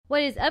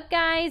What is up,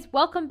 guys?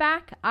 Welcome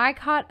back. I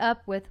caught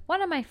up with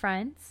one of my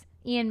friends,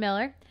 Ian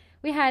Miller.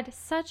 We had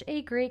such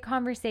a great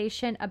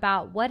conversation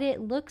about what it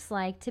looks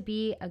like to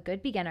be a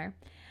good beginner.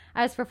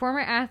 As for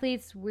former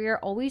athletes, we're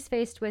always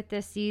faced with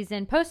this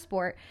season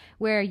post-sport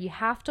where you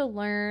have to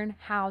learn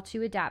how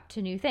to adapt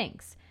to new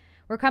things.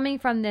 We're coming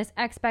from this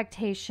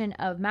expectation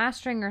of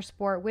mastering our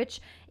sport,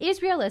 which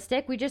is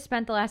realistic. We just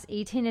spent the last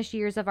 18-ish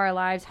years of our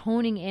lives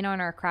honing in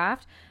on our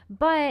craft,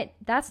 but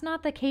that's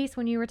not the case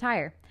when you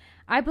retire.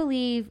 I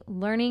believe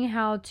learning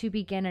how to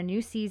begin a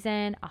new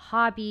season, a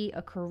hobby,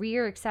 a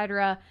career,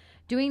 etc.,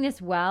 doing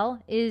this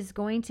well is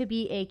going to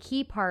be a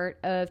key part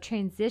of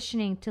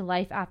transitioning to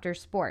life after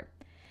sport.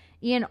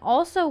 Ian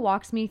also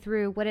walks me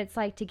through what it's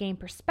like to gain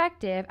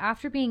perspective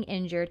after being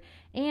injured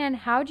and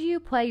how do you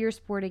play your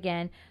sport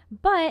again,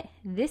 but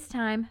this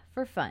time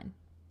for fun.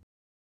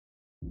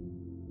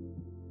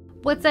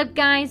 What's up,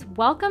 guys?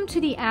 Welcome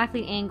to the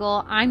Athlete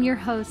Angle. I'm your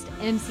host,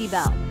 MC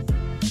Bell.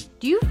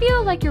 Do you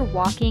feel like you're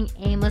walking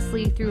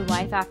aimlessly through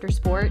life after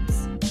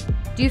sports?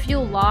 Do you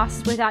feel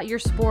lost without your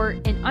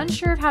sport and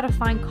unsure of how to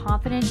find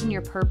confidence in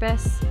your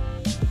purpose?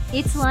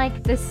 It's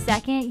like the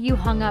second you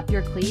hung up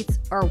your cleats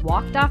or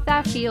walked off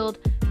that field,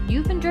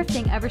 you've been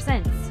drifting ever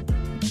since.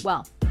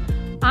 Well,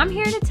 I'm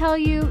here to tell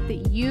you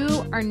that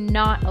you are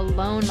not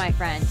alone, my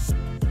friend.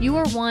 You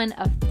are one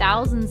of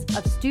thousands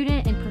of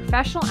student and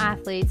professional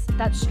athletes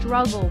that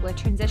struggle with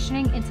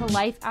transitioning into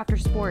life after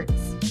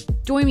sports.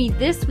 Join me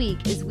this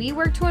week as we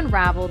work to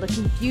unravel the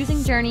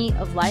confusing journey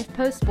of life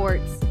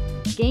post-sports,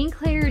 gain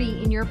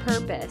clarity in your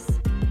purpose,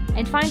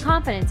 and find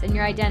confidence in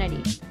your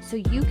identity so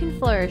you can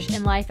flourish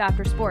in life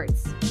after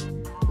sports.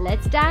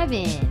 Let's dive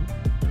in.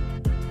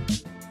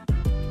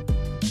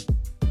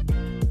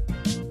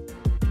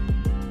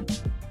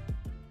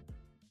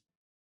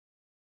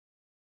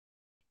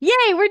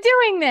 Yay, we're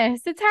doing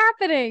this. It's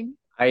happening.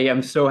 I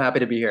am so happy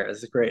to be here.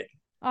 This is great.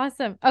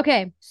 Awesome.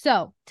 Okay,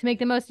 so to make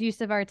the most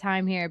use of our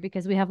time here,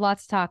 because we have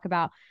lots to talk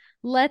about,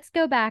 let's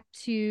go back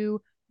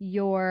to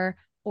your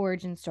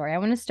origin story. I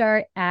want to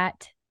start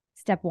at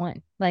step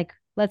one.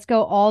 Let's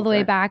go all the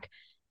way back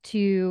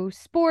to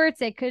sports.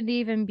 It could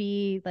even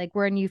be like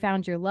when you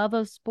found your love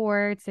of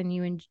sports and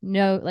you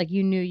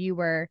knew you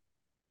were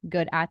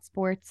good at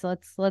sports. So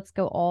let's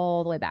go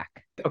all the way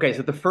back. Okay,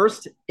 so the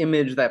first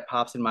image that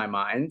pops in my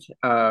mind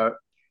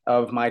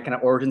of my kind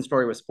of origin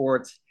story with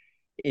sports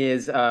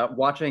is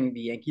watching the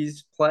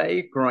Yankees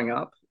play growing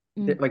up.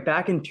 Like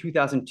back in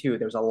 2002,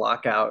 there was a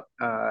lockout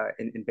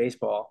in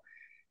baseball.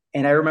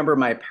 And I remember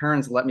my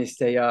parents let me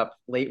stay up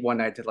late one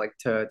night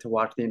to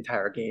watch the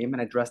entire game.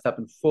 And I dressed up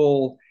in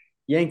full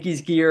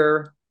Yankees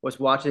gear, was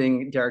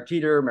watching Derek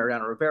Jeter,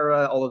 Mariano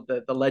Rivera, all of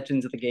the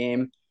legends of the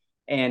game.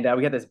 And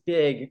we had this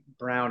big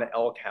brown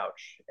L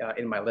couch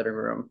in my living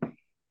room.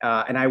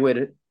 And I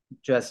would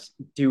just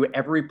do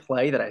every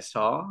play that I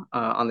saw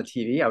on the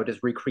TV. I would just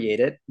recreate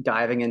it,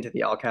 diving into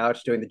the L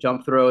couch, doing the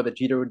jump throw that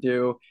Jeter would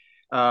do.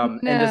 And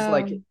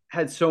just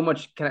had so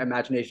much kind of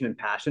imagination and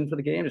passion for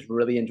the game. Just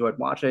really enjoyed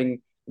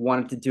watching,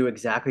 wanted to do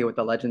exactly what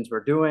the legends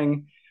were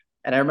doing.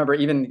 And I remember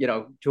even,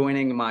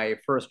 joining my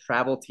first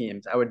travel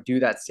teams, I would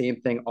do that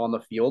same thing on the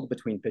field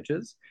between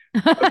pitches.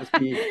 I would just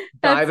be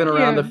diving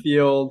around the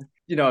field,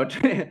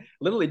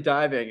 literally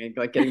diving and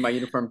like getting my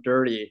uniform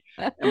dirty.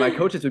 And my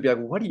coaches would be like,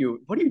 what are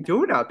you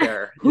doing out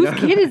there? Whose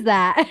kid is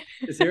that?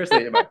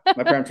 Seriously,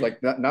 my parents were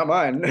like, not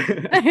mine.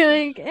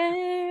 Like,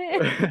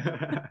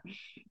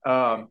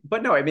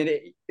 but no, I mean,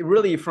 it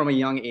really from a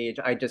young age,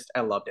 I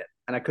loved it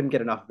and I couldn't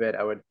get enough of it.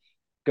 I would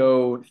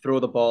go throw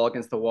the ball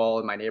against the wall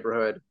in my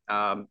neighborhood,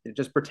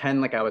 just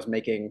pretend like I was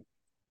making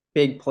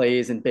big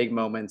plays and big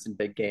moments and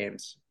big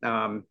games.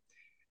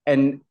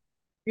 And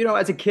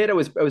as a kid, I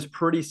was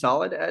pretty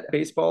solid at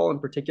baseball in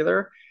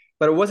particular,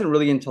 but it wasn't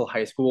really until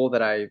high school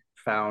that I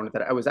found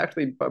that I was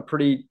actually a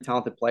pretty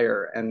talented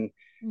player. And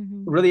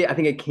really, I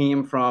think it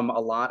came from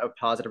a lot of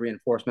positive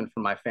reinforcement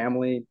from my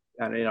family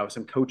and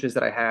some coaches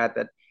that I had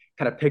that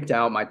kind of picked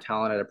out my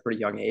talent at a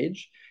pretty young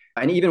age.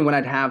 And even when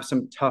I'd have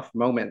some tough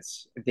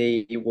moments,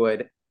 they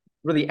would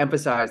really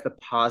emphasize the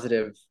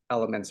positive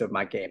elements of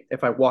my game.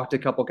 If I walked a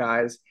couple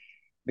guys,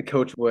 the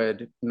coach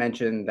would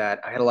mention that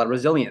I had a lot of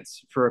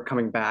resilience for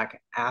coming back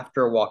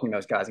after walking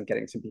those guys and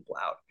getting some people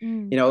out.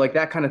 Like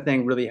that kind of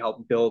thing really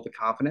helped build the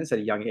confidence at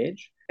a young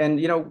age. And,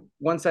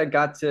 once I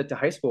got to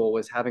high school,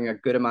 was having a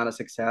good amount of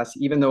success,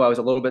 even though I was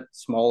a little bit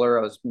smaller.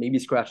 I was maybe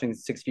scratching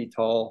 6 feet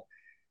tall,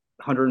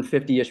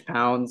 150-ish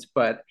pounds,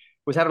 but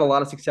was having a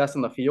lot of success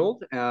in the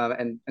field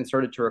and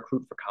started to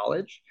recruit for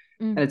college.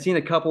 And I'd seen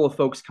a couple of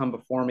folks come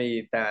before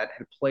me that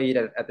had played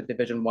at the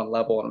Division I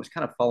level and was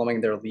kind of following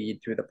their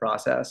lead through the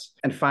process.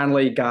 And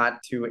finally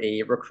got to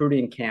a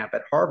recruiting camp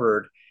at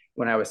Harvard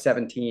when I was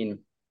 17.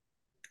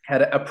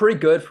 Had a pretty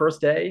good first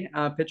day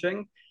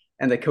pitching.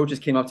 And the coaches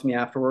came up to me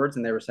afterwards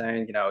and they were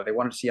saying, they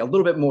wanted to see a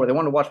little bit more. They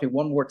wanted to watch me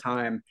one more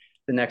time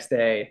the next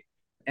day.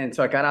 And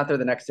so I got out there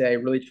the next day,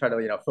 really tried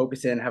to,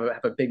 focus in, have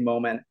a big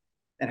moment,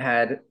 and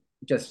had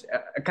just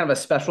a kind of a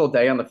special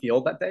day on the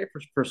field that day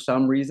for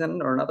some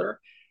reason or another.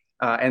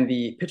 And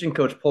the pitching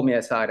coach pulled me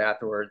aside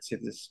afterwards. He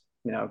was this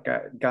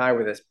guy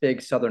with this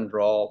big Southern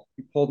drawl.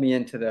 He pulled me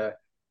into the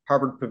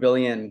Harvard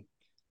Pavilion,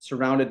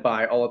 surrounded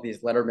by all of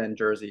these Letterman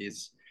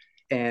jerseys,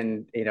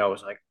 and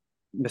was like,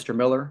 "Mr.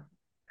 Miller,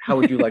 how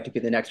would you like to be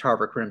the next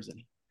Harvard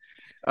Crimson?"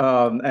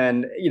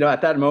 And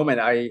at that moment,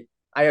 I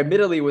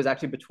admittedly was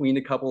actually between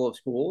a couple of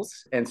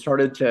schools and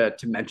started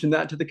to mention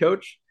that to the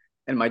coach.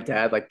 And my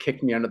dad like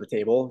kicked me under the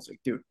table. He's like,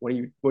 "Dude,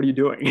 what are you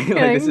doing?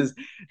 Like this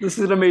is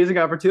an amazing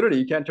opportunity.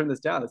 You can't turn this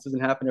down. This doesn't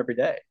happen every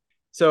day."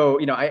 So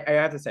I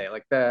have to say,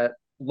 like, the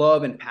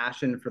love and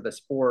passion for the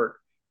sport,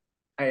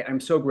 I'm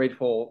so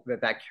grateful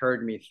that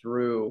carried me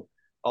through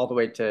all the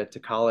way to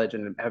college,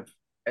 and have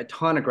a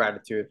ton of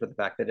gratitude for the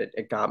fact that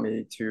it got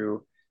me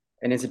to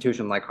an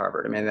institution like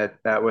Harvard. I mean,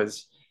 that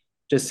was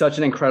just such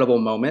an incredible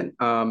moment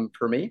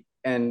for me,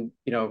 and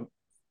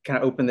kind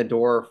of opened the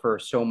door for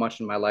so much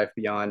in my life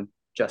beyond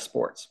just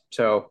sports.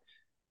 So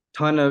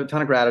ton of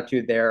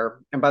gratitude there.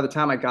 And by the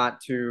time I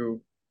got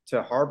to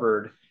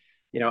Harvard,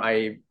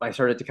 I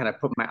started to kind of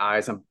put my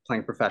eyes on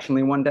playing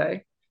professionally one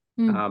day.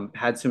 Mm.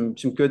 Had some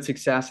good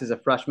success as a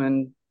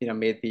freshman.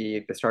 Made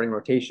the starting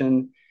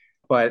rotation,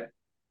 but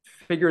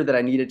figured that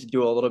I needed to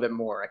do a little bit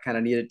more. I kind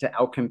of needed to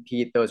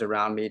outcompete those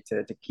around me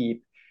to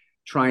keep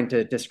trying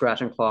to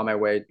scratch and claw my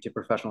way to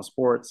professional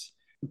sports.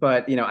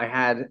 But I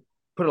had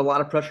put a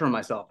lot of pressure on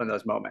myself in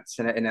those moments,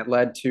 and it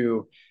led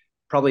to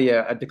probably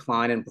a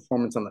decline in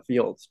performance on the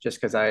field,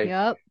 just because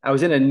Yep. I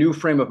was in a new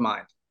frame of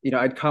mind.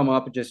 I'd come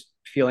up just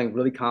feeling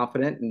really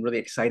confident and really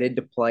excited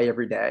to play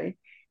every day,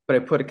 but I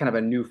put a kind of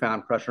a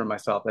newfound pressure on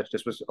myself that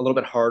just was a little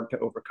bit hard to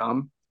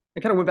overcome.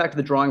 I kind of went back to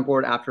the drawing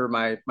board after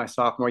my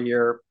sophomore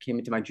year, came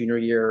into my junior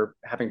year,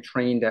 having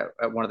trained at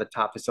one of the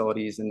top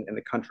facilities in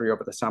the country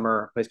over the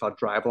summer, a place called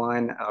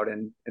Driveline out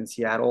in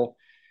Seattle,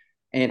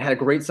 and had a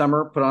great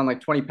summer, put on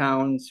like 20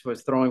 pounds,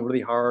 was throwing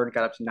really hard,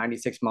 got up to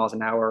 96 miles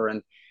an hour.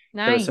 And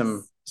there was some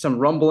Nice. some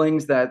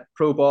rumblings that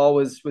pro ball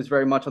was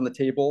very much on the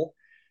table.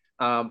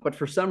 But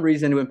for some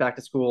reason, went back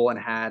to school and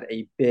had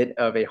a bit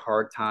of a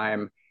hard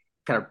time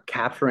kind of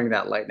capturing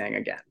that lightning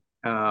again.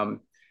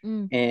 Um,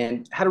 Mm.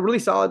 and had a really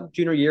solid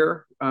junior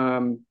year.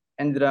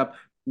 Ended up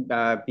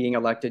being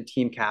elected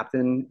team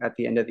captain at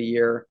the end of the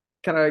year.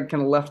 Kind of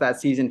left that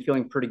season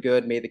feeling pretty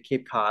good. Made the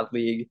Cape Cod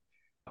League,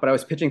 but I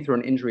was pitching through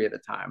an injury at the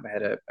time. I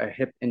had a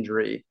hip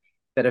injury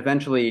that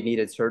eventually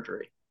needed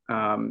surgery.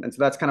 And so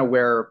that's kind of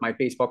where my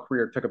baseball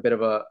career took a bit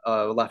of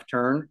a left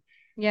turn.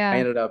 I Yeah.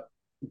 ended up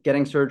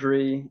getting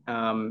surgery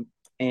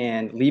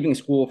and leaving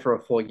school for a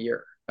full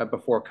year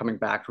before coming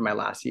back for my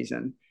last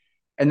season.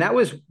 And that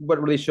was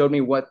what really showed me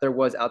what there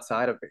was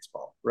outside of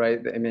baseball, right?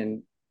 I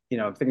mean,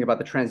 thinking about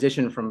the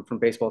transition from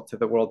baseball to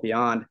the world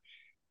beyond,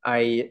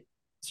 I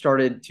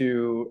started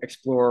to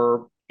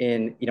explore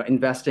in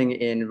investing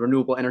in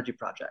renewable energy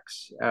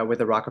projects with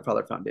the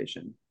Rockefeller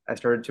Foundation. I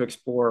started to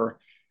explore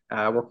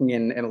working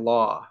in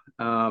law.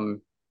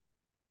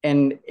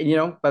 And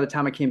by the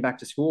time I came back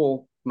to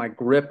school, my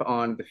grip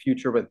on the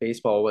future with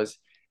baseball was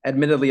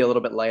admittedly a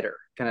little bit lighter.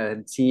 Kind of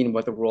had seen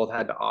what the world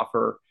had to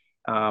offer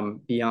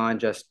beyond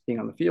just being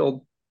on the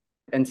field,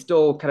 and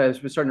still kind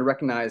of was starting to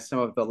recognize some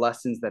of the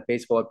lessons that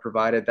baseball had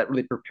provided that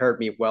really prepared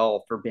me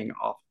well for being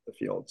off the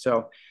field.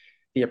 So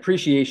the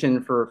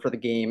appreciation for the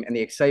game and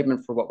the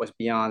excitement for what was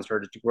beyond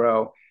started to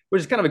grow,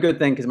 which is kind of a good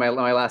thing because my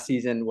last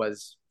season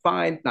was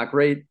fine, not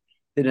great.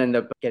 Didn't end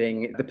up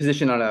getting the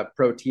position on a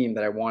pro team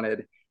that I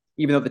wanted,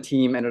 even though the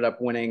team ended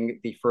up winning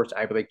the first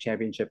Ivy League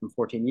championship in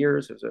 14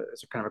 years. It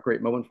was a kind of a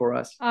great moment for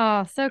us.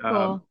 Oh, so Um,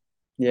 cool.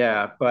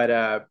 yeah,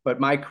 but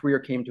my career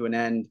came to an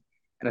end,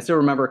 and I still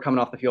remember coming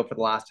off the field for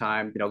the last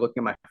time.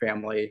 Looking at my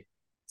family,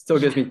 still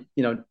gives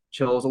Yeah. me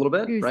chills a little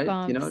bit, right?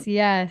 Goosebumps.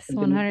 Yes,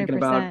 Thinking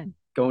about 100%.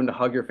 going to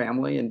hug your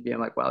family and being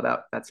like, wow,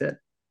 that's it,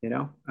 you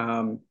know.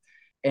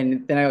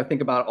 And then I would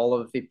think about all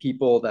of the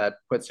people that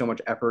put so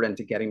much effort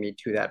into getting me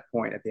to that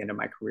point at the end of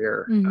my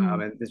career, Hmm.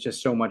 and there's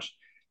just so much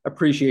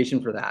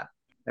appreciation for that.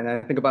 And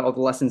I think about all the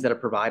lessons that are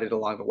provided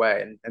along the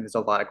way, and there's a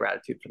lot of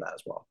gratitude for that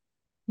as well.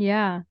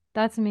 Yeah,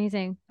 that's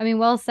amazing. I mean,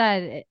 well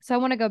said. So I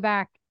want to go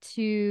back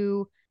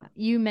to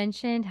you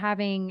mentioned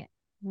having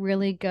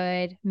really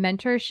good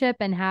mentorship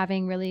and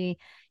having really,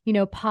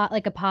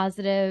 like a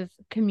positive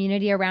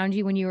community around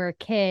you when you were a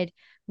kid,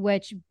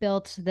 which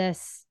built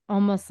this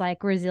almost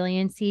like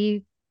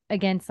resiliency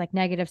against like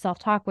negative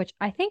self-talk, which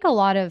I think a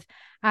lot of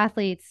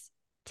athletes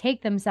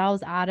take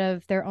themselves out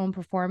of their own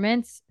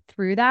performance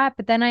through that.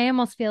 But then I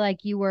almost feel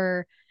like you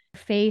were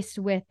faced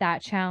with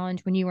that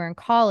challenge when you were in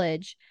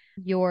college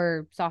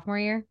your sophomore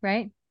year,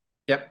 right?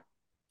 Yep.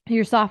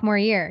 Your sophomore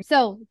year.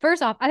 So,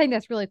 first off, I think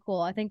that's really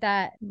cool. I think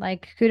that,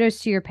 like,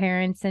 kudos to your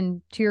parents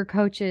and to your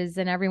coaches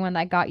and everyone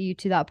that got you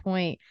to that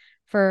point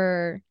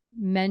for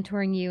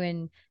mentoring you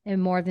and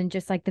more than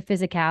just like the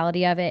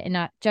physicality of it and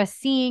not just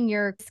seeing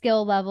your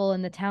skill level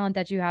and the talent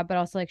that you have, but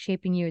also like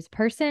shaping you as a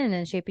person and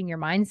then shaping your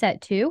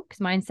mindset too.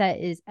 Because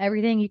mindset is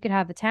everything. You could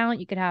have the talent,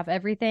 you could have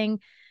everything,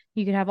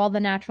 you could have all the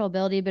natural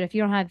ability, but if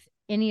you don't have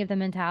any of the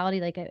mentality,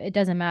 like it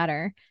doesn't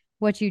matter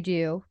what you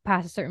do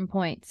past a certain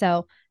point.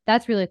 So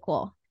that's really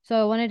cool. So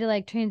I wanted to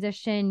like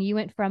transition. You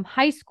went from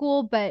high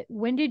school, but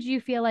when did you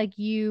feel like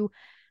you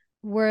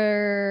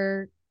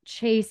were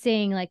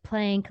chasing like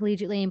playing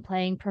collegiately and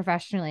playing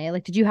professionally?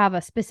 Like, did you have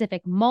a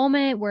specific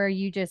moment where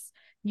you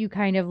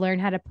kind of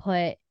learned how to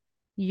put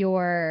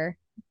your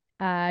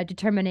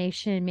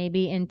determination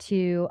maybe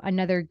into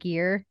another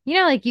gear? You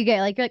know, like you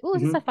get like you're like, oh,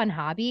 is this a Mhm. fun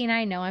hobby? And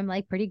I know I'm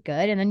like pretty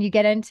good. And then you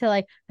get into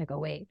like, oh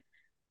wait,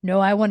 no,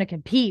 I want to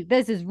compete.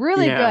 This is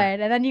really good. Yeah,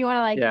 And then you want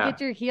to like yeah,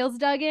 get your heels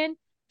dug in.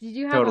 Did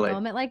you have a totally.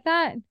 moment like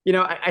that?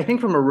 I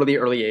think from a really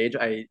early age,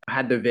 I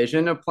had the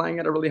vision of playing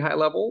at a really high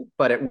level,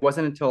 but it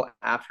wasn't until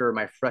after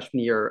my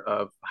freshman year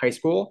of high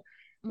school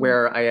Mm.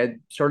 where I had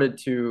started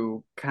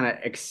to kind of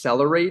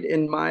accelerate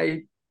in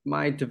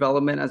my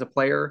development as a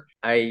player.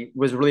 I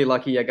was really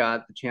lucky. I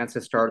got the chance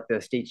to start the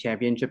state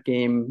championship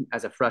game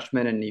as a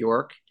freshman in New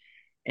York,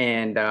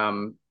 and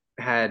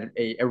had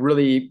a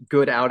really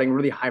good outing,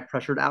 really high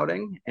pressured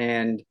outing,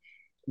 and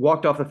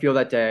walked off the field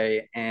that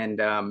day.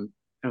 And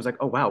I was like,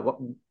 oh wow,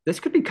 this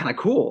could be kind of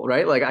cool,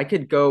 right? Like I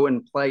could go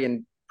and play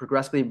in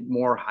progressively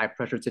more high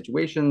pressured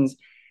situations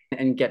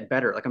and get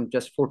better. Like I'm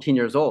just 14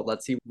 years old.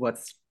 Let's see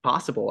what's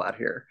possible out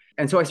here.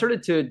 And so I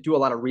started to do a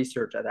lot of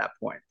research at that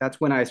point. That's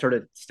when I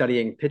started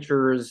studying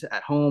pitchers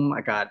at home.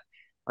 I got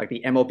like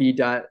the MLB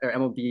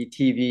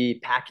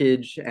TV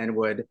package and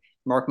would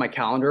mark my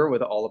calendar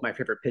with all of my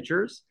favorite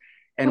pitchers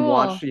and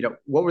watch, Cool.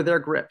 what were their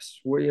grips?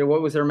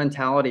 What was their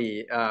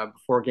mentality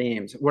before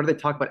games? What did they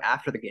talk about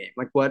after the game?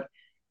 Like what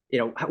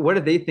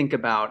did they think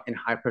about in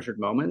high pressured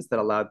moments that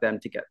allowed them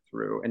to get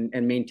through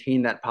and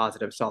maintain that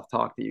positive self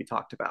talk that you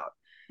talked about?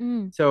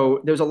 Mm,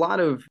 So there's a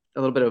little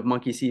bit of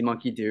monkey see,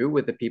 monkey do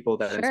with the people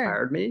that sure.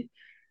 inspired me.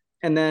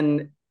 And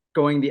then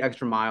going the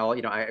extra mile,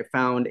 I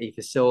found a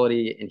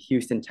facility in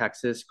Houston,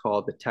 Texas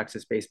called the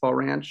Texas Baseball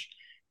Ranch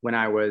when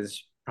I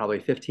was probably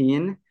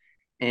 15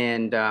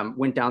 and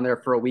went down there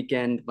for a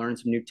weekend, learned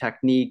some new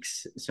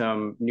techniques,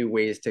 some new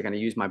ways to kind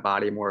of use my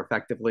body more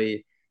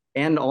effectively,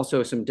 and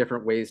also some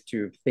different ways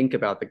to think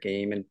about the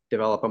game and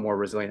develop a more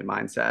resilient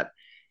mindset.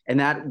 And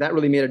that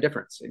really made a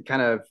difference. It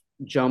kind of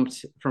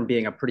jumped from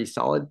being a pretty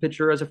solid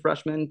pitcher as a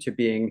freshman to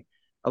being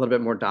a little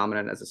bit more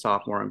dominant as a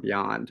sophomore and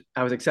beyond.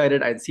 I was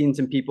excited. I'd seen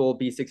some people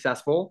be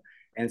successful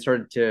and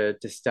started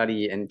to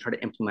study and try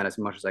to implement as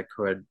much as I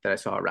could that I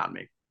saw around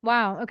me.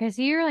 Wow. Okay.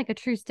 So you're like a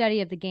true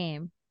study of the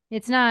game.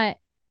 It's not,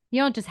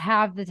 you don't just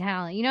have the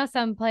talent. You know,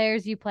 some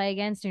players you play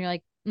against and you're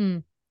like,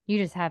 you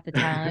just have the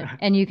talent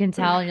and you can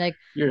tell. And you're like,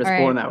 You're all just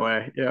born right. that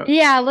way. Yeah.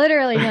 Yeah,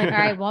 literally. And you're like, all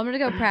right, well, I'm going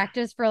to go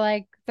practice for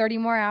like 30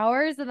 more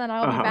hours and then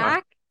I'll be Uh-huh.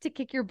 back to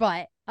kick your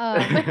butt.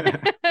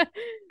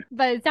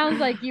 But it sounds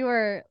like you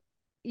were,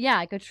 yeah,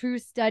 like a true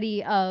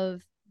study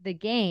of the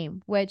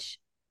game, which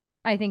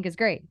I think is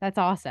great. That's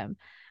awesome.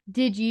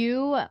 Did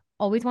you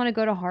always want to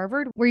go to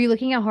Harvard? Were you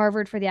looking at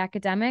Harvard for the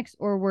academics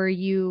or were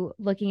you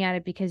looking at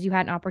it because you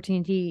had an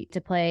opportunity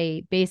to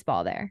play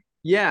baseball there?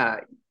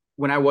 Yeah.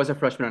 When I was a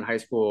freshman in high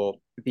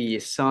school, the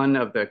son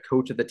of the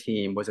coach of the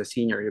team was a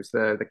senior. He was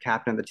the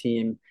captain of the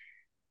team.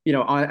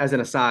 As an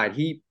aside,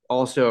 he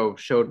also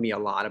showed me a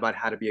lot about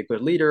how to be a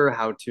good leader,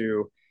 how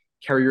to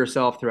carry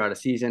yourself throughout a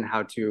season,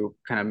 how to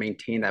kind of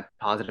maintain that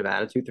positive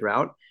attitude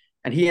throughout.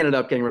 And he ended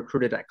up getting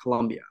recruited at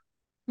Columbia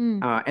Hmm.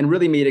 and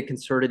really made a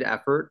concerted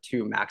effort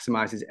to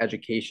maximize his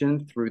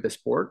education through the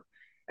sport.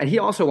 And he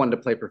also wanted to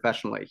play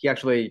professionally. He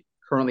actually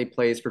currently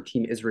plays for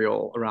Team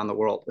Israel around the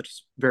world, which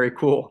is very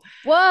cool.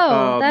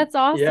 Whoa, that's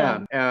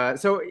Yeah. awesome.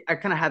 So I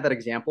kind of had that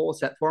example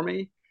set for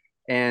me.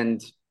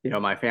 And,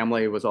 my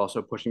family was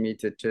also pushing me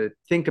to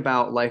think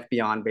about life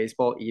beyond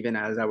baseball, even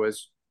as I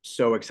was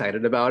so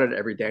excited about it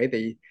every day.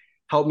 They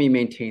helped me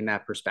maintain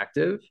that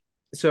perspective.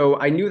 So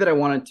I knew that I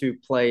wanted to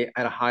play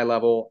at a high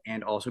level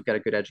and also get a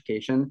good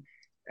education.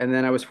 And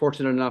then I was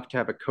fortunate enough to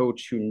have a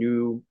coach who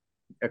knew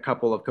a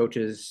couple of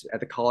coaches at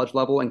the college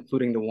level,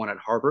 including the one at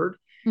Harvard.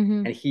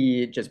 Hmm. And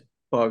he just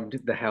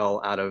bugged the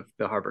hell out of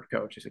the Harvard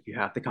coach. He's like, you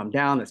have to come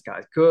down. This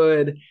guy's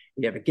good.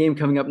 We have a game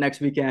coming up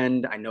next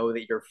weekend. I know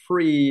that you're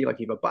free. Like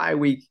you have a bye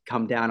week.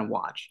 Come down and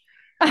watch.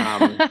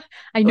 Um,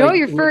 I know like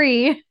you're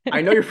free.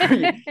 I know you're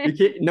free. You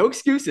can't, no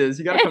excuses.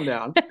 You got to come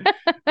down.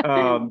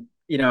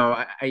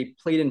 I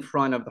played in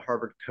front of the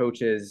Harvard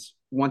coaches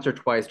once or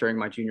twice during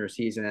my junior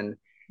season,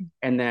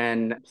 and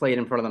then played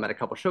in front of them at a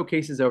couple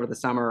showcases over the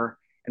summer.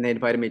 And they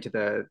invited me to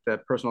the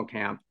personal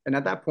camp. And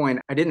at that point,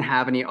 I didn't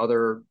have any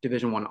other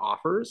Division I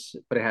offers,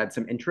 but I had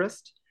some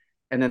interest.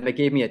 And then they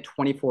gave me a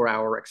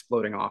 24-hour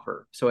exploding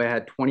offer. So I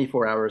had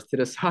 24 hours to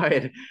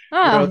decide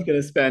where I was Oh,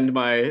 going to spend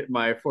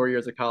my 4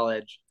 years of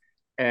college.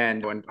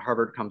 And when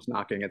Harvard comes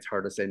knocking, it's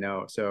hard to say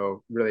no.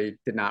 So really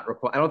did not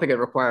require, I don't think it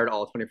required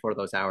all 24 of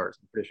those hours.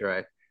 I'm pretty sure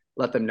I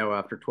let them know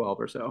after 12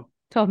 or so.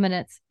 12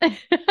 minutes.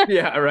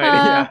 Yeah, right.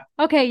 Yeah.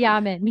 Okay, yeah,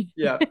 I'm in.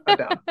 Yeah. I'm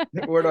down.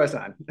 Where do I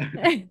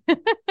sign?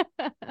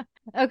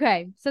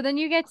 Okay, so then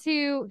you get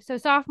to so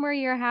sophomore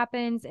year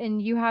happens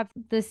and you have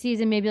the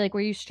season maybe like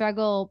where you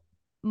struggle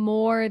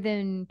more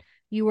than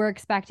you were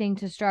expecting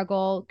to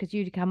struggle because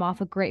you'd come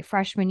off a great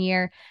freshman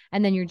year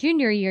and then your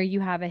junior year you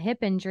have a hip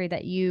injury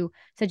that you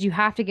said you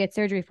have to get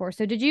surgery for.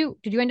 So did you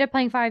end up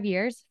playing 5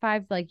 years?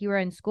 Five like you were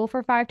in school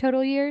for 5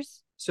 total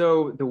years?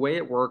 So the way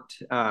it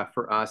worked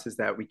for us is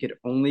that we could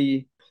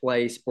only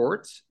play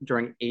sports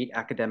during 8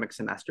 academic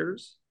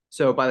semesters.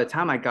 So by the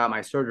time I got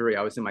my surgery,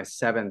 I was in my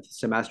 7th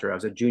semester. I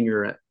was a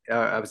junior.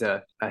 I was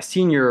a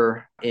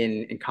senior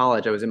in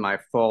college. I was in my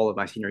fall of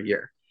my senior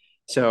year.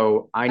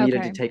 So I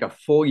needed to Okay. take a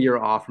full year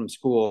off from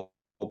school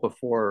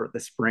before the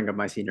spring of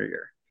my senior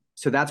year.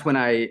 So that's when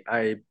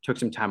I took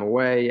some time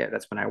away.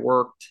 That's when I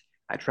worked.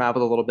 I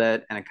traveled a little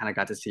bit, and I kind of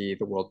got to see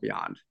the world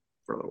beyond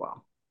for a little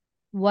while.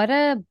 What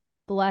a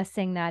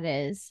blessing that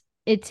is.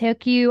 It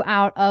took you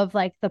out of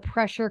like the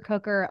pressure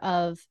cooker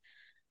of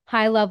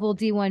high level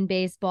D1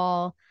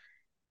 baseball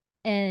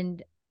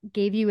and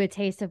gave you a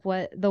taste of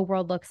what the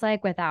world looks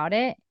like without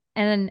it.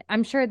 And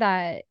I'm sure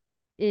that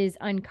is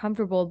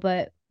uncomfortable,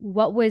 but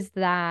what was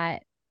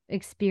that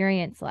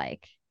experience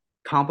like?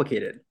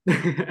 Complicated,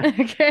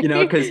 because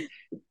Okay.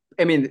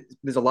 I mean,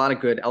 there's a lot of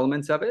good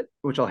elements of it,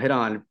 which I'll hit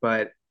on,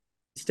 but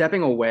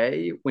stepping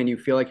away when you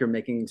feel like you're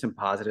making some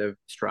positive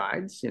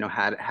strides,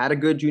 had a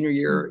good junior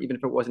year, even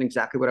if it wasn't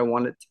exactly what I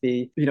wanted it to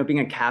be.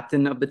 Being a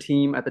captain of the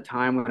team at the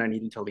time when I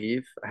needed to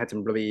leave, I had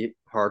some really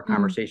hard Mm,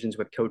 conversations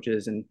with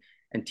coaches and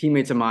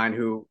teammates of mine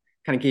who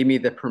kind of gave me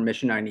the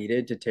permission I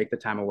needed to take the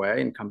time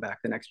away and come back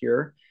the next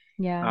year.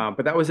 yeah.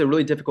 But that was a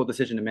really difficult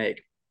decision to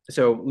make.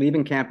 So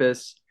leaving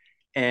campus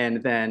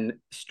and then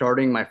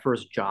starting my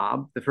first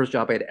job, the first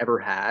job I'd ever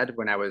had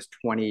when I was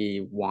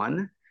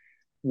 21,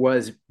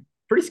 was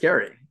pretty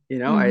scary.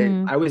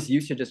 Mm-hmm. I was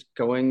used to just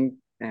going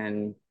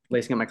and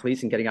lacing up my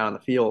cleats and getting out on the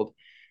field.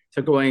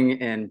 So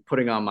going and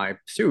putting on my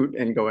suit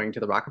and going to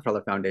the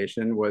Rockefeller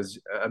Foundation was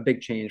a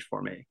big change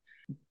for me.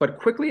 But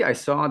quickly I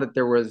saw that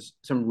there was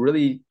some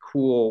really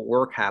cool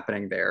work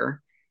happening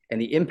there, and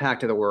the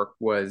impact of the work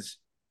was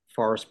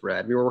far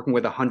spread. We were working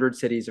with 100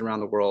 cities around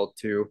the world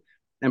to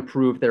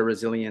improve their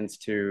resilience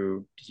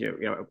to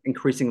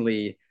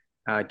increasingly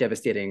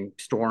devastating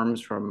storms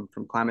from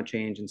climate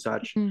change and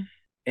such, Mm-hmm.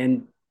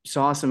 and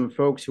saw some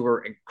folks who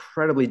were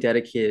incredibly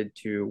dedicated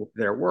to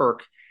their work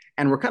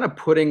and were kind of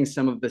putting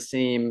some of the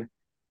same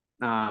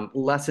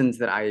lessons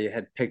that I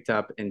had picked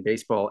up in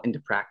baseball into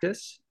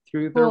practice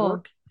through their Cool.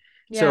 work.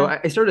 So Yeah.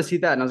 I started to see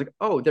that, and I was like,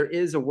 oh, there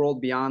is a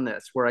world beyond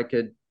this where I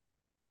could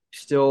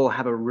still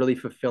have a really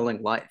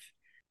fulfilling life.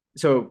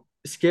 So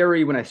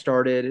scary when I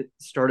started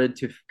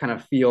to kind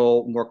of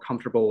feel more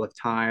comfortable with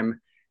time.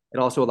 It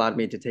also allowed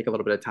me to take a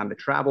little bit of time to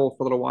travel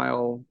for a little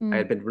while. I Mm,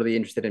 had been really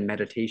interested in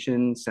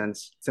meditation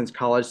since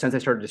college. Since I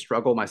started to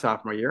struggle my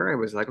sophomore year, I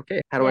was like, okay,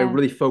 how do I yeah.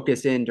 really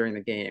focus in during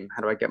the game?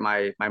 How do I get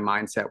my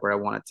mindset where I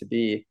want it to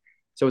be?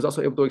 So I was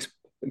also able to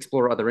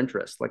explore other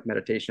interests like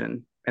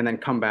meditation, and then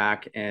come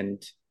back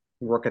and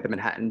work at the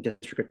Manhattan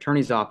District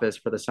Attorney's Office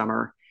for the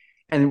summer.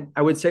 And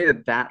I would say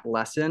that the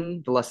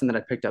lesson that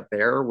I picked up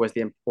there was the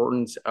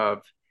importance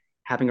of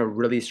having a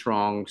really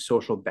strong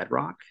social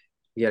bedrock.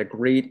 We had a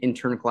great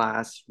intern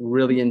class,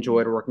 really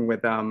enjoyed Mhm. working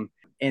with them.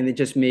 And it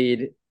just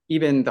made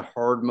even the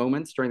hard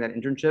moments during that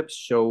internship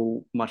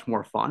so much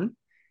more fun.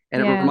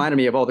 And it Yeah. reminded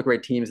me of all the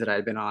great teams that I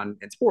had been on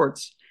in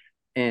sports,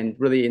 and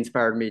really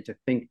inspired me to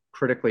think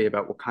critically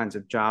about what kinds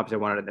of jobs I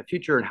wanted in the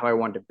future and how I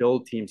wanted to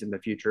build teams in the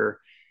future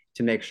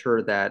to make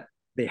sure that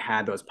they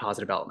had those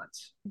positive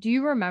elements. Do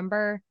you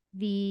remember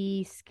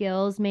the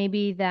skills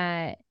maybe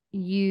that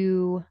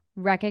you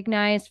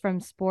recognized from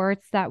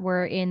sports that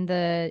were in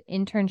the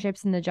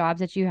internships and the jobs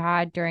that you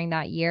had during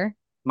that year?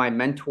 My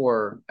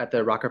mentor at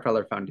the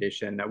Rockefeller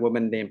Foundation, a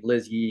woman named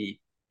Liz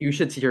Yee, you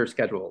should see her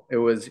schedule. It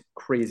was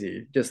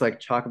crazy, just like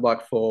chock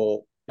block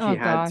full. She Oh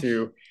had gosh.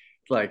 to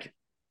like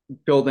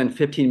build in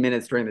 15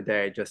 minutes during the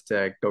day just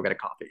to go get a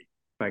coffee.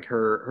 Like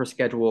her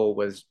schedule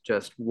was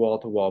just wall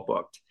to wall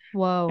booked.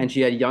 Whoa. And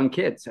she had young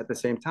kids at the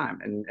same time,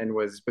 and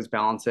was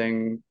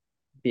balancing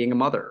being a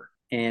mother,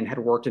 and had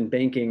worked in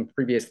banking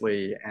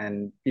previously,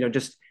 and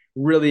just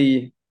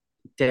really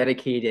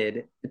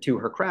dedicated to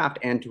her craft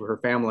and to her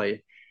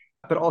family,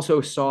 but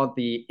also saw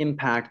the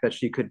impact that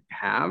she could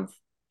have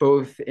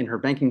both in her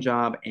banking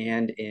job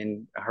and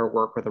in her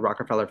work with the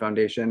Rockefeller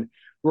Foundation,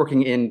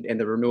 working in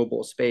the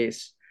renewable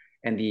space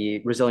and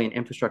the resilient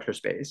infrastructure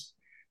space.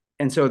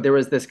 And so there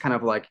was this kind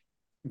of like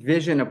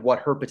vision of what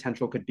her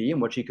potential could be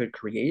and what she could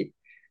create,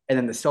 and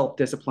then the self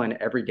discipline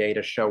every day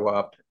to show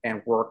up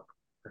and work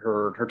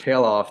her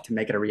tail off to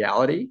make it a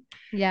reality.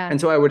 Yeah.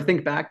 And so I would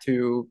think back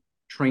to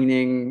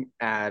training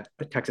at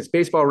the Texas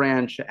Baseball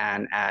Ranch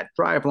and at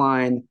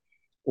Driveline,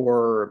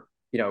 or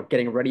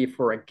getting ready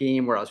for a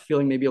game where I was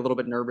feeling maybe a little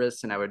bit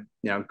nervous, and I would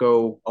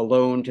go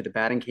alone to the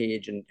batting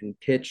cage and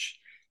pitch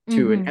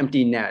to an Mm-hmm.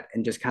 empty net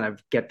and just kind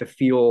of get the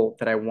feel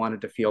that I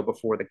wanted to feel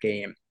before the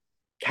game.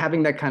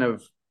 Having that kind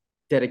of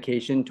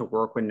dedication to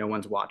work when no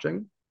one's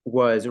watching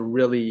was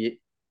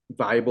really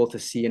valuable to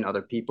see in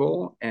other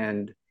people,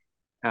 and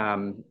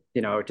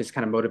it just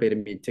kind of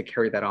motivated me to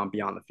carry that on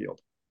beyond the field.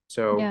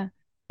 So,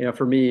 Yeah.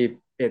 for me,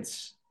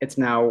 it's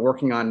now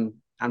working on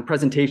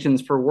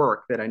presentations for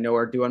work that I know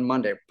are due on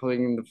Monday,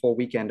 putting in the full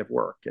weekend of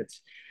work.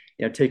 It's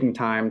taking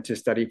time to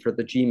study for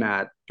the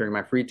GMAT during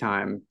my free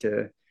time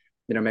to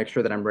make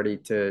sure that I'm ready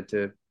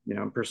to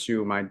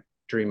pursue my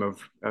dream of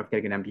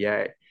getting an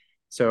MBA.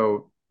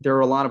 So there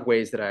are a lot of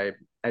ways that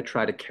I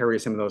try to carry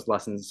some of those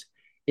lessons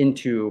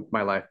into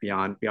my life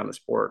beyond the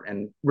sport,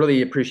 and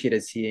really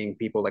appreciated seeing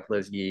people like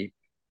Liz Yee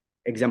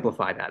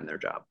exemplify that in their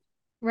job.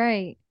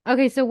 Right.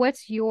 Okay, so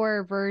what's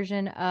your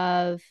version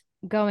of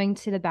going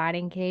to the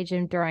batting cage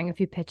and throwing a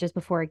few pitches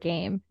before a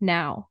game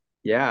now?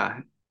 Yeah,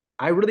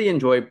 I really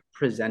enjoy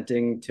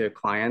presenting to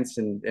clients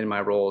in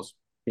my roles.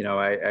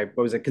 I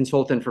was a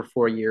consultant for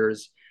 4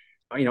 years.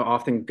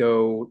 Often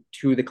go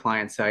to the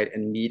client site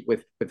and meet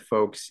with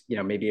folks.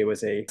 Maybe it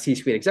was a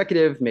C-suite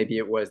executive, maybe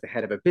it was the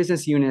head of a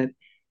business unit,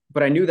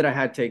 but I knew that I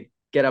had to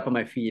get up on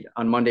my feet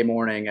on Monday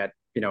morning at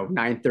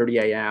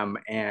 9:30 a.m.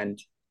 and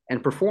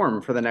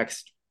perform for the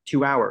next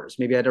 2 hours.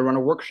 Maybe I had to run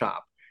a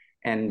workshop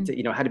and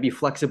had to be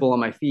flexible on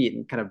my feet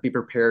and kind of be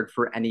prepared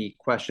for any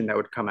question that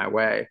would come my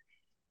way.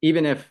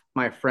 Even if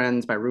my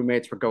friends, my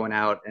roommates were going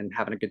out and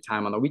having a good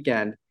time on the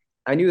weekend,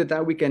 I knew that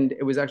that weekend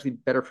it was actually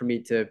better for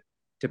me to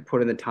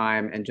put in the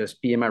time and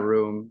just be in my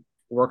room,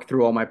 work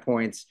through all my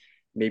points,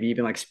 maybe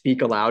even like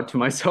speak aloud to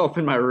myself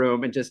in my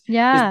room and just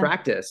Yeah.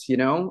 practice,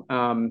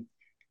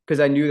 because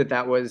I knew that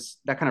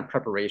that kind of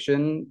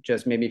preparation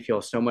just made me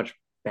feel so much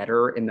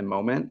better in the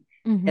moment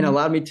and Hmm.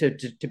 allowed me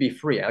to be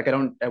free. Like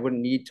I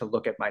wouldn't need to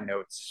look at my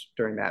notes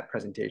during that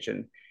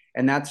presentation.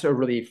 And that's a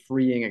really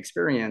freeing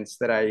experience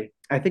that I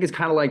think is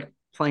kind of like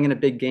playing in a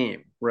big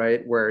game,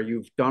 right? Where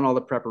you've done all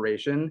the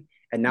preparation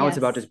and now it's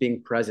about Yes. just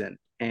being present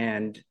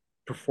and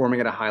performing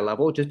at a high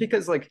level just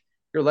because like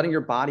you're letting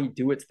your body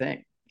do its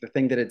thing, the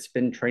thing that it's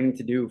been training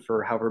to do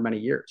for however many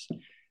years.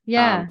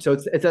 Yeah. So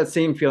it's that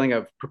same feeling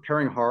of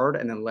preparing hard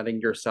and then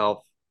letting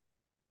yourself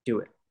do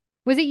it.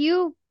 Was it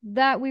you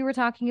that we were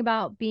talking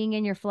about being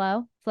in your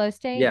flow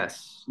state?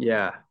 Yes.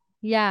 Yeah.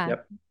 Yeah.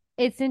 Yep.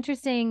 It's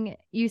interesting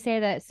you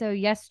say that. So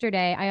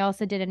yesterday I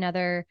also did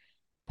another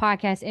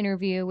podcast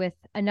interview with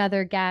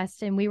another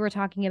guest, and we were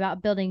talking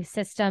about building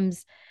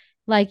systems,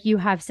 like you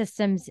have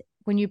systems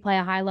when you play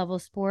a high level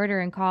sport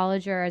or in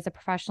college or as a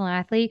professional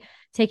athlete,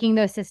 taking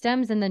those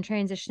systems and then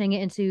transitioning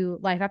it into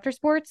life after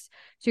sports.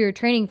 So you're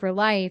training for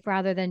life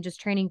rather than just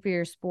training for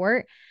your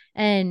sport.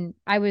 And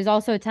I was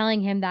also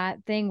telling him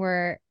that thing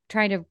where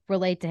trying to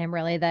relate to him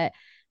really that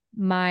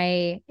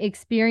my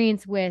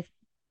experience with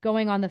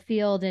going on the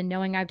field and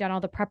knowing I've done all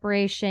the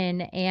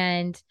preparation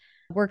and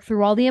worked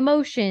through all the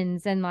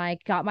emotions and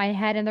like got my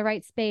head in the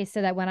right space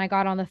so that when I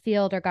got on the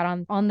field or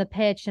got on the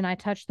pitch and I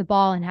touched the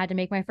ball and had to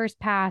make my first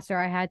pass or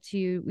I had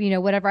to,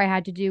 whatever I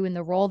had to do in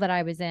the role that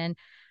I was in,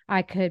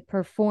 I could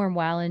perform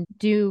well and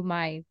do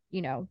my,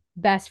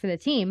 best for the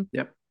team.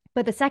 Yep.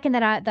 But the second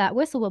that that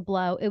whistle would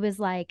blow, it was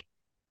like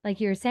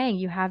you were saying,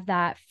 you have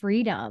that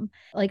freedom,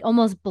 like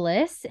almost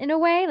bliss in a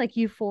way, like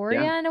Yeah.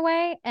 euphoria in a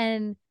way.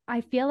 And I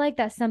feel like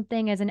that's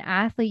something as an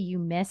athlete you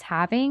miss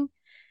having.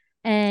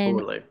 And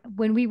Totally.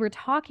 when we were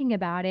talking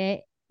about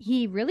it,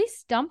 he really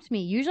stumped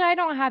me. Usually I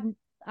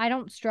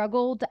don't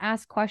struggle to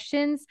ask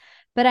questions,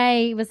 but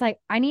I was like,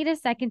 I need a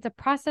second to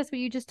process what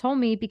you just told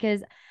me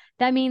because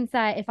that means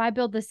that if I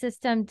build the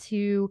system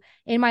to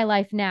in my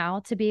life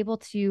now to be able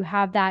to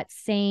have that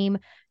same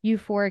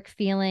euphoric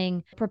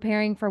feeling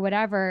preparing for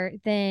whatever,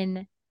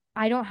 then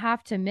I don't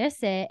have to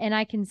miss it and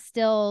I can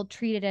still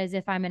treat it as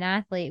if I'm an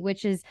athlete,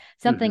 which is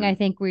something I Hmm.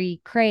 think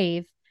we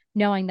crave,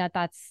 knowing that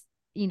that's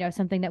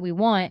something that we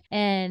want.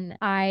 And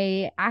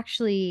I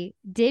actually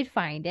did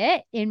find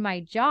it in my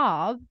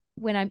job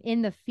when I'm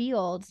in the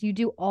fields. You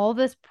do all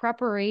this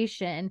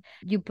preparation,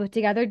 you put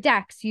together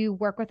decks, you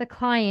work with a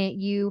client,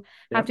 you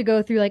have to Yep.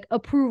 go through like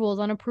approvals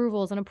on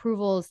approvals on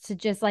approvals to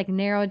just like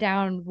narrow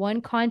down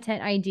one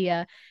content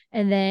idea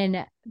and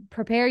then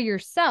prepare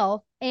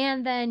yourself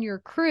and then your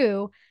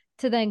crew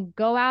to then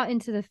go out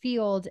into the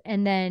field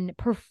and then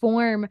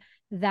perform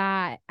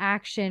that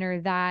action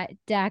or that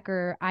deck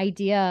or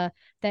idea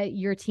that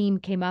your team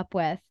came up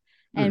with.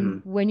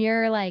 And Hmm. when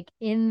you're like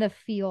in the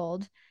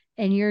field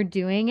and you're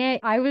doing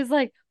it, I was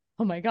like,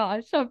 oh my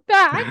gosh, I'm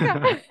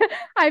back.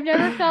 I've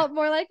never felt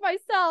more like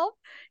myself.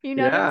 You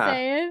know what I'm Yeah.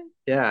 saying?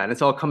 Yeah. And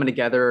it's all coming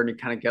together and you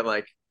kind of get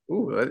like,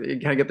 ooh, you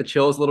kind of get the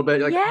chills a little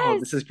bit. You're like, oh, Yes.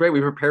 this is great. We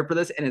prepared for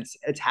this and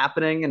it's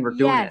happening and we're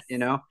doing it, Yes. you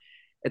know?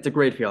 It's a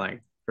great feeling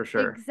for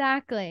sure.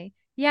 Exactly.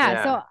 Yeah.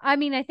 Yeah. So, I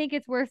mean, I think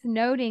it's worth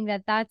noting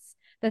that that's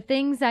the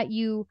things that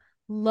you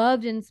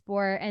loved in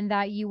sport and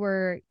that you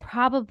were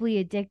probably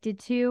addicted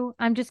to.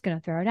 I'm just going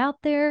to throw it out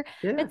there.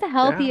 Yeah. It's a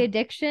healthy Yeah.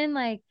 addiction.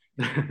 Like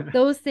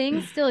those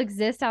things still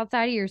exist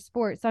outside of your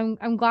sport. So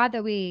I'm glad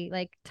that we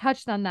like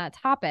touched on that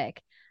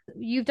topic.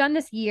 You've done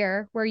this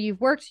year where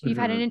you've worked, you've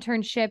had an Hmm.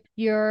 internship,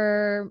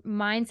 your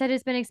mindset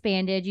has been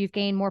expanded, you've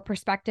gained more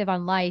perspective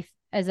on life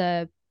as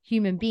a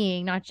human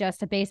being, not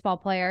just a baseball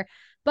player.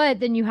 But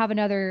then you have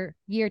another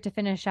year to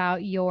finish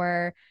out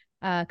your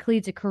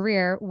collegiate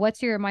career.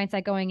 What's your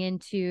mindset going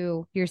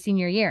into your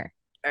senior year?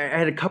 I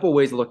had a couple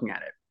ways of looking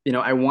at it.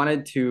 I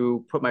wanted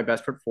to put my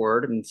best foot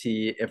forward and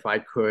see if I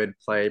could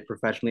play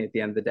professionally at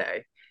the end of the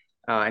day,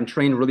 and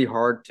train really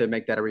hard to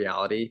make that a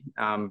reality,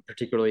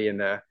 particularly in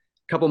the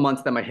couple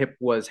months that my hip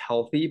was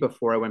healthy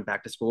before I went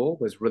back to school,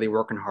 was really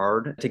working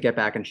hard to get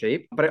back in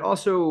shape. But I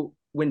also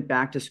went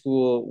back to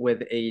school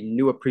with a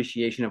new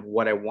appreciation of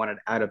what I wanted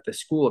out of the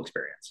school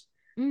experience.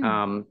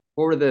 Mm,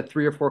 Over the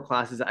 3 or 4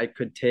 classes I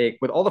could take,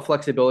 with all the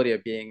flexibility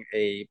of being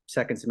a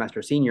second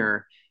semester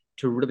senior,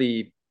 to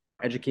really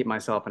educate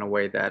myself in a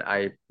way that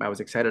I was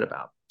excited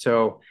about.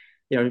 So,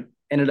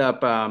 ended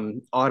up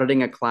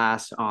auditing a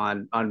class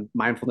on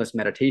mindfulness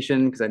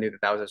meditation because I knew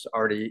that I was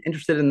already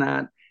interested in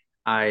that.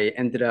 I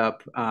ended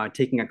up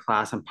taking a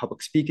class on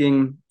public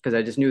speaking because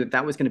I just knew that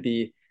that was going to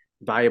be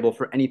valuable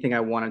for anything I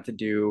wanted to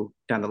do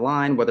down the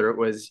line, whether it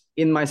was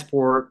in my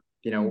sport,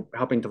 mm,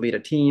 helping to lead a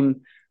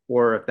team,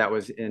 or if that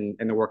was in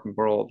the working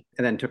world.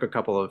 And then took a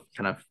couple of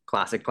kind of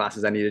classic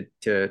classes I needed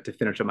to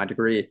finish up my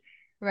degree.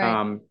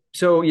 right.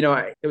 So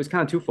it was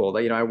kind of twofold.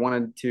 I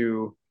wanted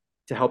to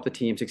help the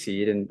team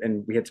succeed,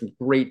 and we had some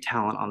great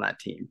talent on that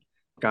team,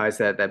 guys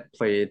that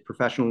played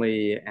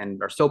professionally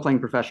and are still playing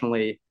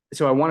professionally.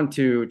 So I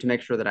wanted to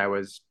make sure that I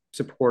was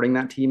supporting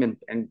that team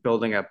and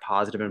building a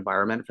positive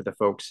environment for the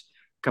folks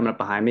coming up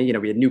behind me.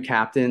 We had new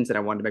captains, and I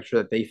wanted to make sure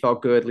that they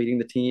felt good leading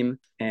the team.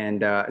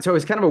 And so it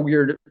was kind of a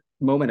weird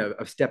moment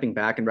of stepping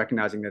back and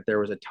recognizing that there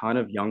was a ton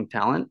of young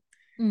talent,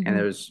 and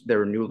Hmm. there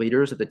were new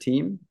leaders of the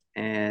team,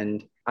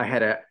 and I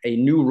had a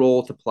new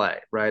role to play.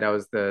 Right, I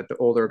was the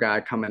older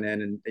guy coming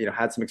in, and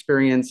had some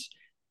experience,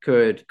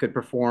 could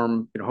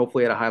perform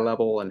hopefully at a high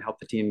level and help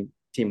the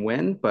team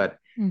win, but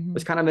Hmm.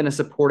 was kind of in a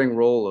supporting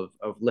role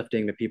of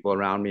lifting the people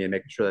around me and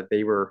making sure that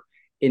they were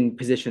in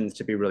positions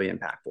to be really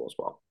impactful as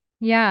well.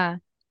 Yeah.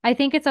 I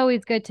think it's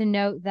always good to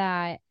note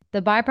that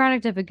the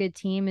byproduct of a good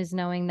team is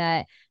knowing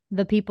that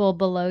the people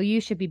below you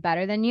should be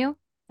better than you.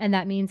 And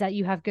that means that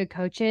you have good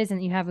coaches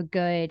and you have a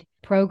good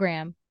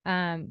program,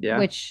 Yeah,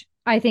 which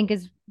I think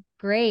is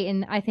great.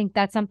 And I think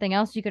that's something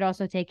else you could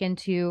also take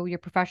into your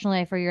professional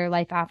life or your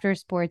life after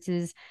sports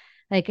is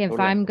like if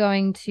totally. I'm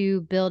going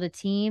to build a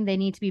team, they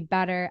need to be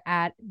better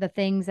at the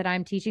things that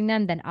I'm teaching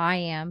them than I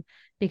am,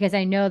 because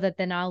I know that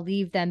then I'll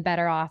leave them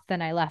better off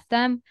than I left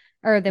them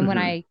or than when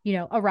Hmm. I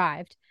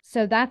arrived.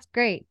 So that's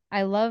great.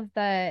 I love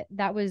that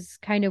that was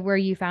kind of where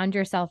you found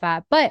yourself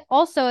at. But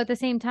also at the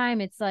same time,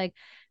 it's like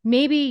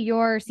maybe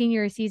your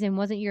senior season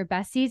wasn't your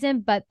best season,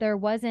 but there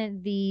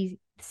wasn't the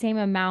same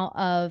amount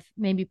of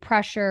maybe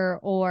pressure,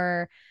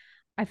 or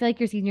I feel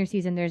like your senior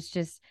season, there's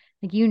just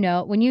like,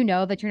 when you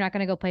know that you're not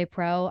going to go play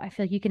pro, I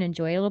feel like you can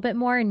enjoy it a little bit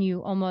more and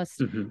you almost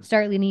Hmm.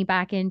 start leaning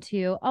back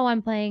into, oh,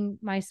 I'm playing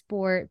my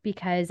sport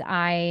because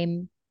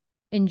I'm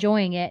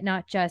enjoying it,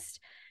 not just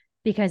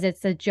because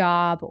it's a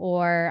job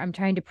or I'm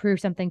trying to prove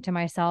something to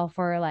myself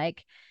or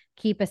like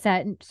keep a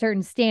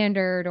certain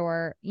standard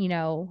or,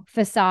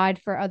 facade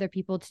for other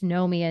people to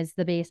know me as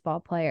the baseball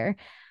player.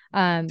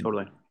 Um,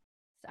 Totally.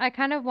 I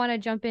kind of want to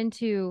jump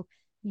into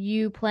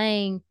you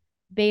playing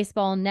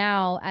baseball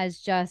now as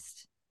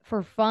just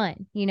for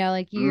fun.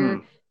 Like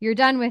Mm. you're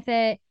done with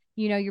it,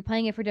 you're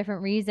playing it for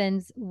different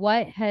reasons.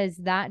 What has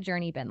that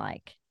journey been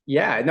like?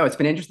 Yeah, no, it's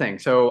been interesting.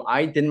 So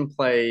I didn't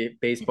play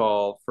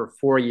baseball for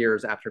 4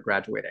 years after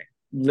graduating.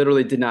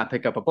 Literally did not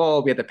pick up a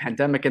ball. We had the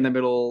pandemic in the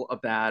middle of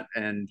that,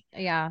 and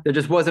Yeah. there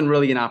just wasn't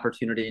really an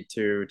opportunity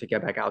to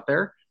get back out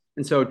there.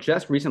 And so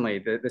just recently,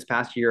 this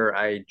past year,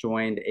 I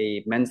joined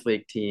a men's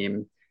league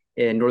team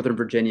in Northern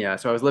Virginia.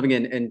 So I was living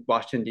in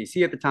Washington,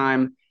 D.C. at the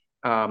time.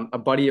 A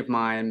buddy of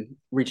mine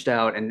reached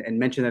out and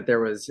mentioned that there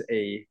was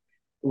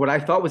what I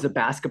thought was a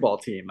basketball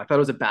team. I thought it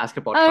was a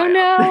basketball Oh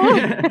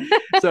tryout.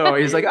 no. So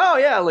he's like, "Oh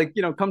yeah, like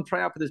come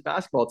try out for this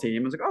basketball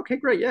team." I was like, "Okay,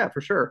 great, yeah,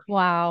 for sure."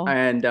 Wow.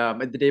 And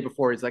the day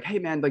before, he's like, "Hey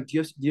man, like, do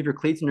you have your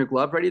cleats and your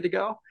glove ready to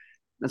go?"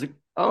 And I was like,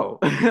 "Oh,"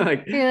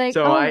 like, You're like,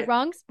 so oh, I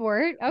wrong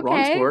sport. wrong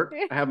Okay. sport.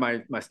 I have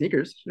my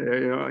sneakers.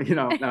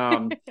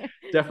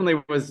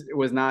 Definitely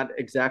was not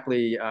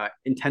exactly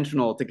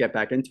intentional to get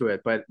back into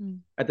it, but Mm.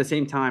 at the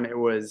same time, it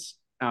was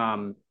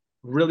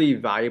really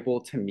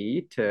valuable to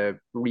me to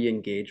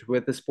re-engage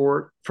with the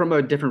sport from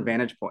a different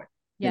vantage point.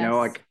 Yes.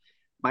 Like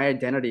my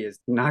identity is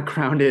not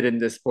grounded in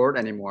this sport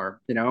anymore.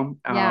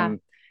 Yeah.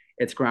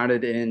 It's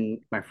grounded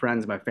in my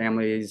friends, my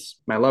families,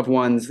 my loved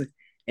ones,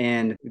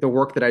 and the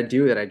work that I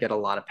do that I get a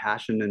lot of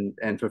passion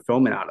and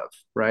fulfillment out of,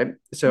 right?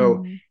 So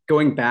Hmm.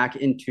 going back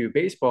into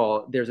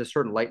baseball, there's a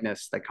certain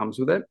lightness that comes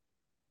with it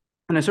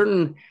and a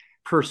certain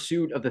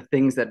pursuit of the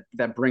things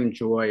that bring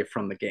joy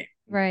from the game.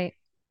 Right.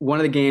 One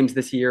of the games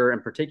this year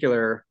in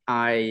particular,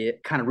 I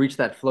kind of reached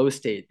that flow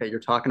state that you're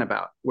talking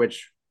about,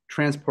 which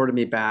transported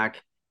me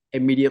back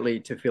immediately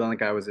to feeling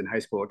like I was in high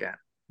school again,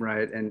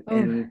 right? And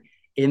Oh,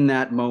 in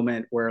that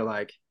moment where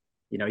like,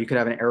 you could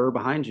have an error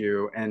behind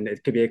you and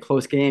it could be a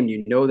close game.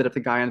 You know that if the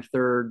guy on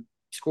third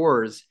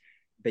scores,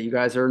 that you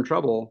guys are in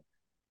trouble,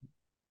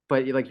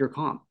 but you're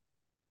calm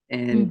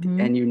and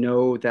hmm. and you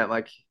know that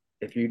like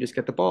if you just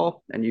get the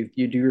ball and you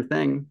do your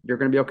thing, you're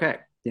gonna be okay.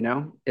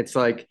 It's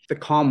like the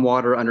calm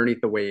water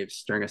underneath the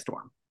waves during a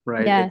storm,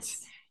 right?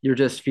 It's Yes.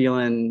 you're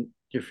feeling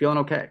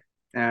okay,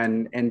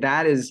 and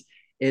that is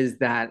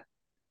that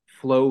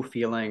flow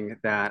feeling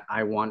that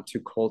I want to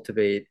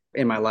cultivate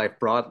in my life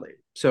broadly.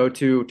 So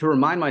to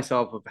remind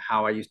myself of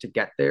how I used to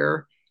get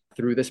there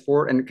through the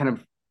sport and kind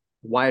of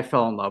why I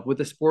fell in love with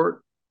the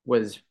sport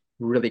was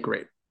really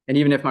great. And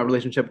even if my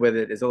relationship with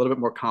it is a little bit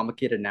more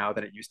complicated now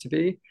than it used to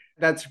be,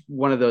 that's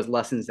one of those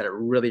lessons that it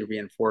really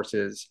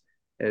reinforces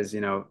is,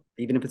 even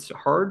if it's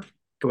hard,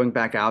 going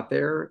back out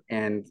there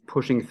and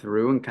pushing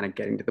through and kind of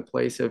getting to the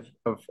place of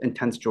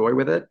intense joy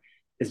with it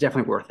is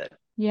definitely worth it.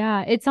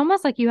 Yeah, it's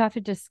almost like you have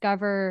to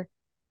discover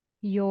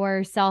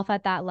yourself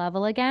at that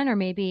level again, or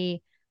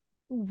maybe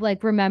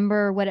like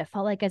remember what it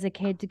felt like as a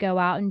kid to go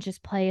out and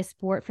just play a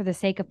sport for the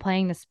sake of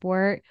playing the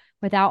sport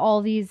without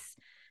all these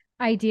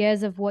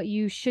ideas of what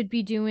you should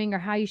be doing or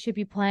how you should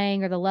be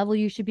playing or the level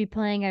you should be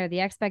playing at or the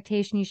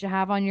expectation you should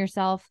have on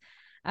yourself.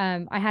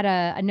 I had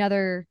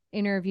another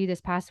interview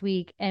this past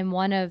week, and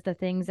one of the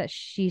things that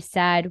she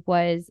said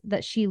was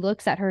that she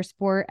looks at her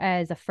sport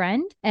as a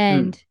friend, Mm,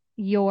 and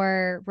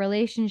your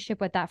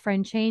relationship with that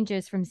friend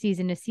changes from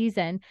season to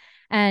season.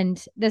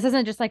 And this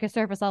isn't just like a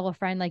surface level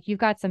friend. Like you've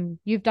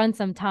done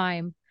some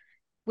time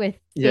with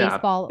yeah,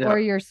 baseball or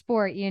yeah, your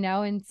sport,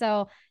 and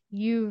so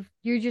you're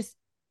just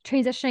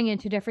transitioning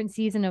into a different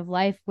season of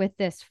life with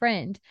this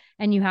friend,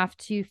 and you have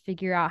to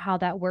figure out how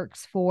that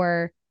works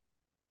for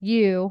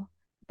you,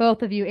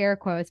 both of you, air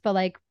quotes, but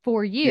like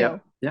for yeah,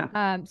 you.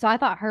 yeah. So I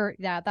thought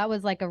that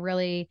was like a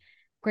really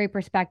great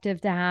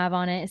perspective to have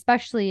on it,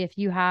 especially if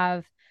you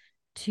have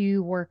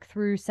to work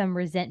through some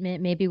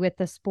resentment, maybe with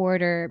the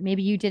sport, or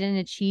maybe you didn't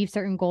achieve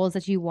certain goals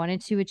that you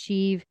wanted to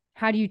achieve.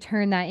 How do you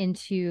turn that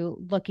into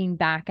looking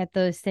back at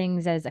those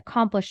things as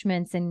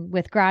accomplishments and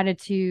with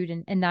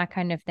gratitude and that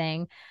kind of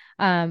thing?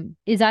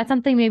 Is that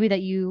something maybe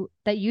that you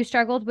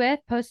struggled with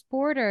post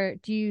sport, or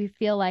do you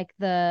feel like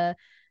the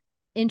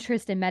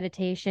interest in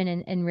meditation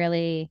and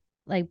really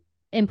like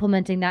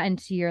implementing that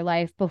into your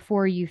life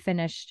before you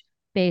finished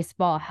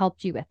baseball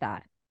helped you with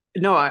that?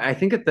 No, I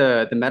think that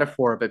the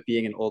metaphor of it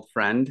being an old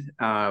friend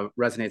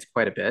resonates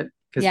quite a bit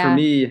because for Yeah.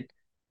 me,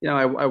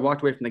 I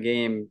walked away from the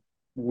game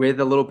with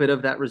a little bit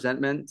of that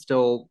resentment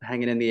still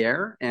hanging in the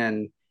air,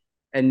 and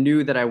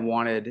knew that I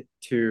wanted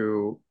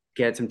to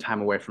get some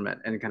time away from it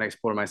and kind of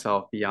explore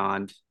myself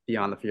beyond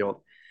the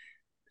field.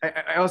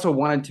 I also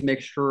wanted to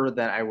make sure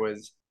that I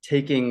was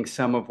taking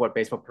some of what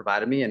baseball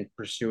provided me and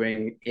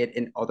pursuing it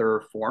in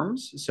other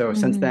forms. So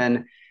since Hmm.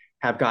 then,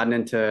 have gotten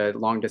into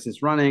long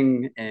distance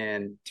running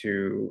and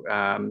to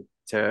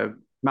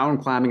mountain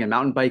climbing and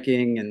mountain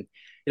biking, and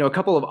a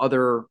couple of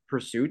other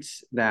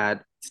pursuits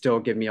that still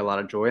give me a lot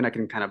of joy, and I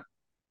can kind of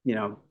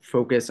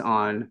focus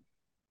on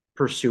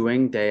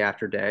pursuing day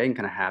after day and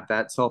kind of have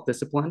that self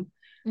discipline.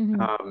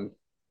 Hmm. Um,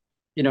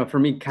 for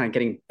me, kind of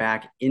getting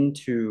back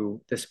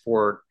into the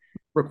sport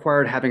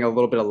required having a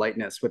little bit of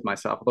lightness with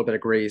myself, a little bit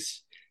of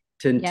grace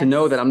to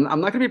know that Yes. I'm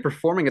not going to be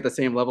performing at the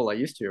same level I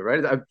used to,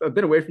 right? I've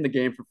been away from the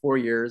game for 4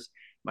 years.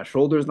 My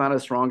shoulder's not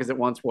as strong as it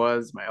once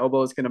was. My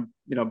elbow is going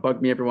to,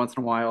 bug me every once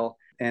in a while.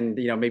 And,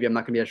 maybe I'm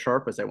not going to be as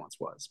sharp as I once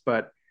was,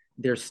 but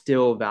there's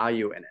still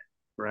value in it,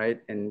 right?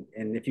 And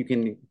if you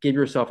can give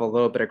yourself a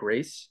little bit of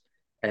grace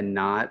and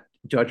not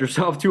judge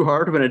yourself too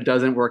hard when it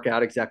doesn't work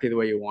out exactly the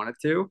way you want it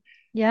to,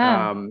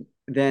 Yeah.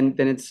 then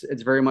it's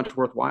very much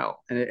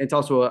worthwhile. And it's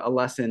also a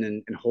lesson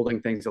in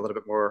holding things a little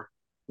bit more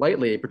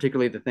lightly,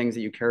 particularly the things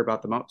that you care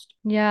about the most.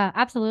 Yeah,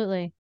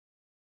 absolutely.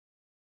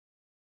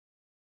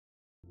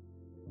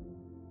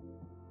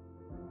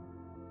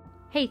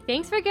 Hey,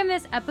 thanks for giving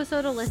this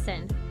episode a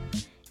listen.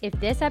 If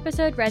this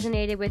episode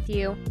resonated with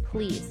you,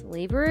 please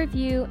leave a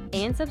review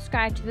and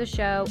subscribe to the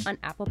show on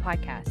Apple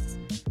Podcasts.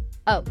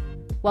 Oh,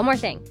 one more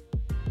thing.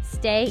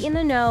 Stay in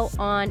the know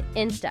on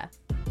Insta.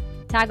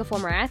 Tag a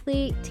former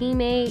athlete,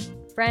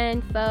 teammate,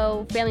 friend,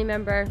 foe, family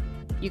member.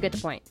 You get the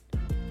point.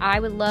 I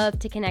would love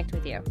to connect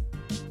with you.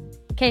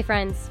 Okay,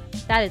 friends,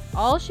 that is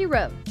all she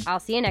wrote. I'll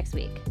see you next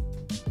week.